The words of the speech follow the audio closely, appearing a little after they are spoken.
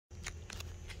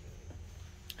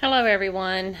Hello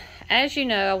everyone. As you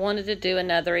know, I wanted to do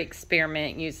another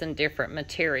experiment using different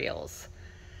materials.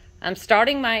 I'm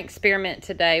starting my experiment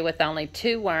today with only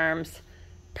 2 worms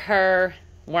per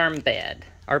worm bed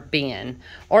or bin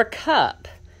or cup.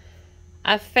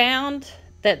 I found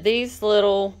that these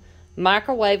little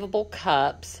microwavable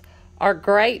cups are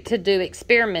great to do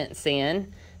experiments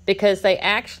in because they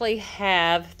actually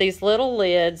have these little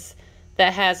lids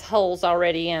that has holes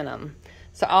already in them.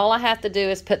 So all I have to do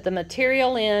is put the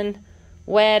material in,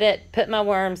 wet it, put my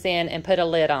worms in, and put a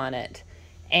lid on it.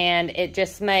 And it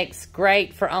just makes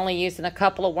great for only using a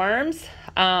couple of worms.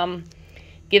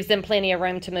 Gives them plenty of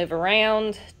room to move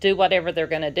around, do whatever they're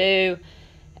going to do,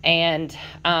 and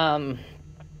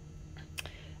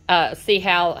see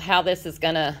how this is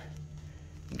going to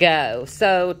go.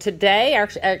 So today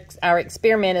our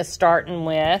experiment is starting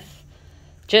with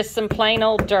just some plain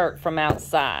old dirt from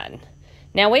outside.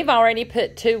 Now, we've already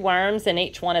put 2 worms in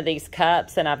each one of these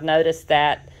cups, and I've noticed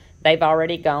that they've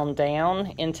already gone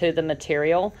down into the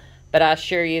material, but I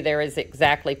assure you there is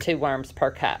exactly 2 worms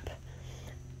per cup.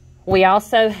 We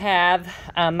also have,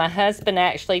 my husband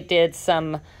actually did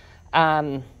some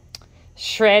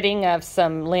shredding of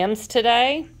some limbs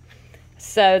today.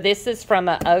 So this is from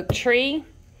an oak tree,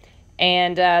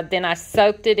 and then I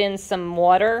soaked it in some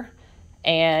water,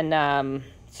 and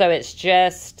so it's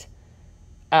just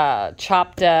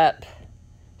chopped up,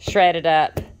 shredded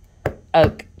up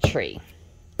oak tree.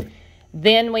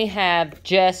 Then we have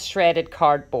just shredded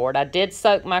cardboard. I did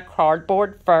soak my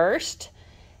cardboard first,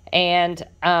 and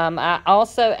I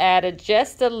also added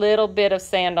just a little bit of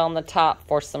sand on the top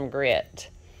for some grit.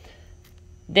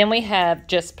 Then we have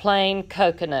just plain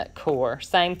coconut core.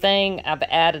 Same thing, I've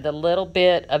added a little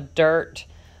bit of dirt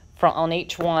on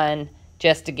each one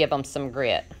just to give them some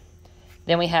grit.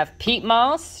 Then we have peat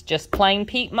moss, just plain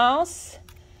peat moss.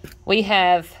 We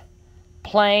have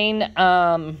plain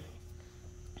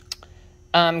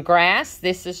grass.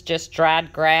 This is just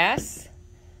dried grass.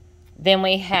 Then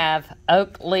we have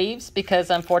oak leaves, because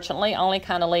unfortunately only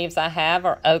kind of leaves I have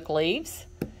are oak leaves.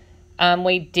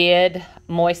 We did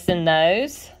moisten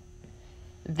those.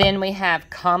 Then we have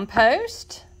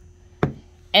compost.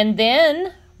 And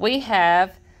then we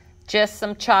have just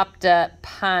some chopped up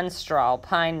pine straw,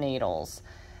 pine needles.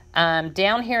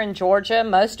 Down here in Georgia,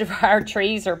 most of our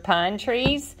trees are pine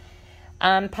trees.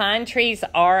 Pine trees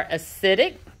are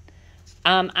acidic.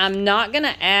 I'm not going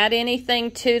to add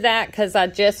anything to that because I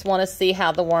just want to see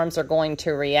how the worms are going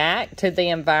to react to the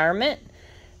environment.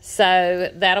 So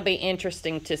that'll be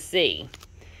interesting to see.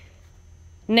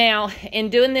 Now, in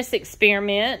doing this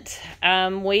experiment,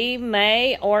 we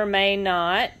may or may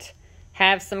not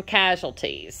have some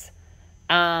casualties.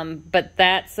 But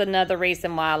that's another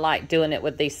reason why I like doing it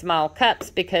with these small cups,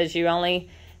 because you only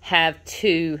have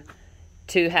 2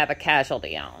 to have a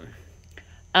casualty on.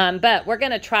 But we're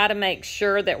going to try to make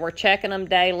sure that we're checking them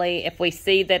daily. If we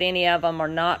see that any of them are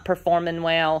not performing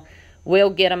well, we'll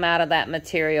get them out of that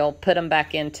material, put them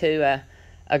back into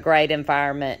a great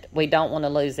environment. We don't want to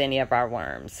lose any of our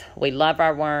worms. We love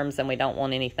our worms, and we don't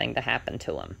want anything to happen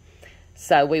to them.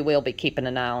 So we will be keeping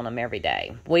an eye on them every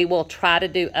day. We will try to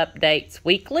do updates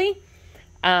weekly,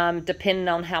 depending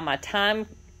on how my time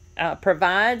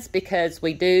provides, because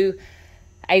we do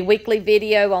a weekly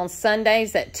video on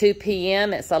Sundays at 2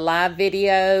 p.m. It's a live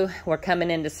video. We're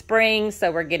coming into spring,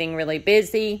 so we're getting really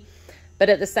busy. But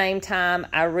at the same time,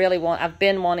 I've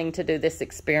been wanting to do this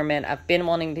experiment. I've been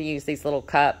wanting to use these little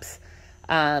cups.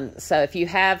 So if you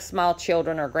have small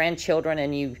children or grandchildren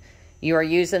and you are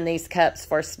using these cups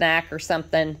for a snack or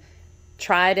something,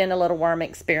 try it in a little worm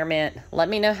experiment. Let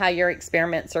me know how your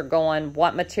experiments are going,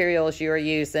 what materials you're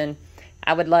using.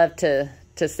 I would love to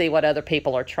see what other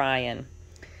people are trying.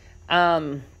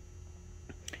 Another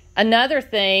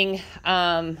thing,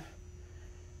 a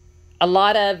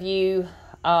lot of you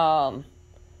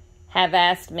have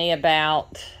asked me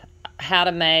about how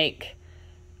to make,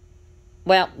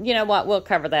 well, you know what, we'll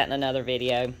cover that in another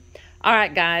video. All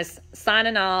right, guys,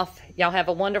 signing off. Y'all have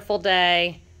a wonderful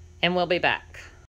day, and we'll be back.